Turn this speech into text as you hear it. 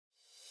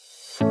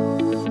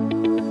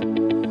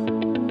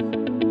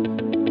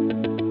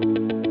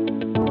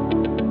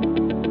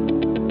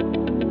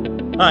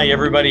Hi,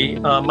 everybody.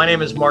 My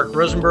name is Mark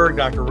Rosenberg,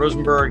 Dr.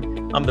 Rosenberg.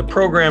 I'm the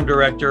program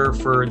director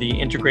for the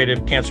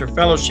Integrative Cancer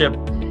Fellowship.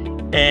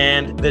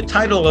 And the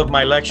title of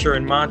my lecture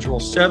in Module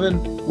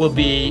 7 will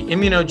be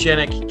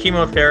Immunogenic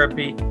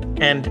Chemotherapy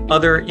and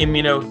Other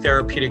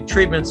Immunotherapeutic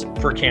Treatments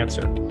for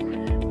Cancer.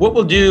 What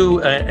we'll do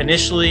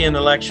initially in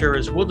the lecture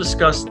is we'll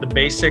discuss the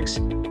basics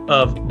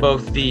of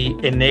both the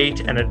innate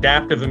and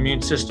adaptive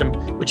immune system,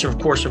 which of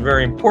course are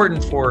very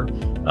important for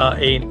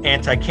an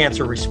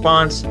anti-cancer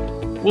response.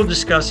 We'll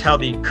discuss how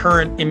the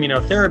current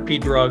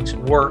immunotherapy drugs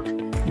work,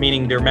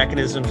 meaning their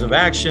mechanisms of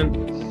action.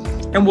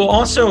 And we'll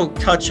also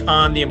touch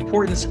on the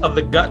importance of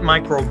the gut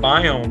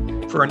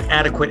microbiome for an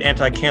adequate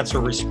anti-cancer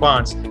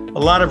response. A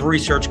lot of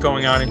research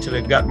going on into the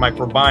gut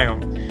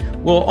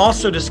microbiome. We'll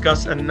also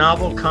discuss a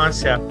novel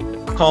concept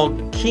called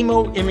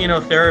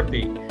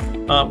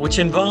chemoimmunotherapy, which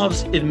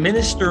involves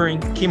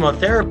administering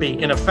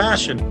chemotherapy in a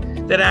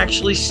fashion that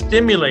actually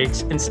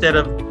stimulates instead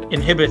of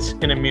inhibits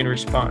an immune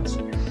response.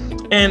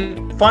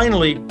 And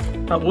finally,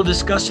 we'll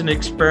discuss an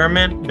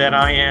experiment that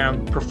I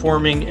am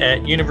performing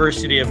at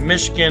University of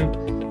Michigan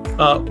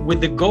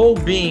with the goal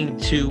being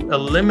to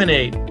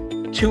eliminate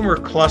tumor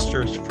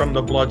clusters from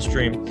the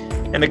bloodstream.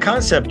 And the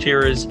concept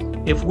here is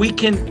if we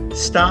can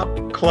stop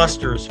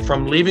clusters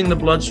from leaving the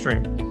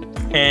bloodstream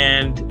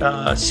and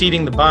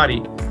seeding the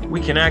body,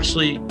 we can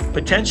actually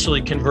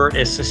potentially convert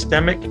a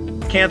systemic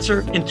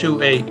cancer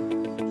into a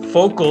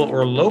focal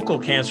or local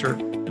cancer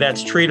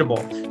that's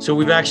treatable. So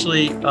we've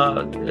actually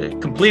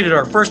completed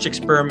our first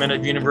experiment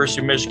at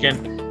University of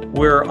Michigan.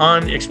 We're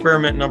on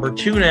experiment number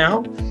 2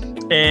 now.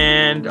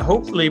 And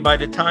hopefully by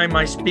the time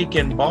I speak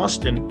in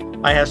Boston,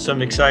 I have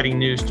some exciting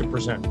news to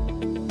present.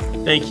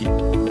 Thank you.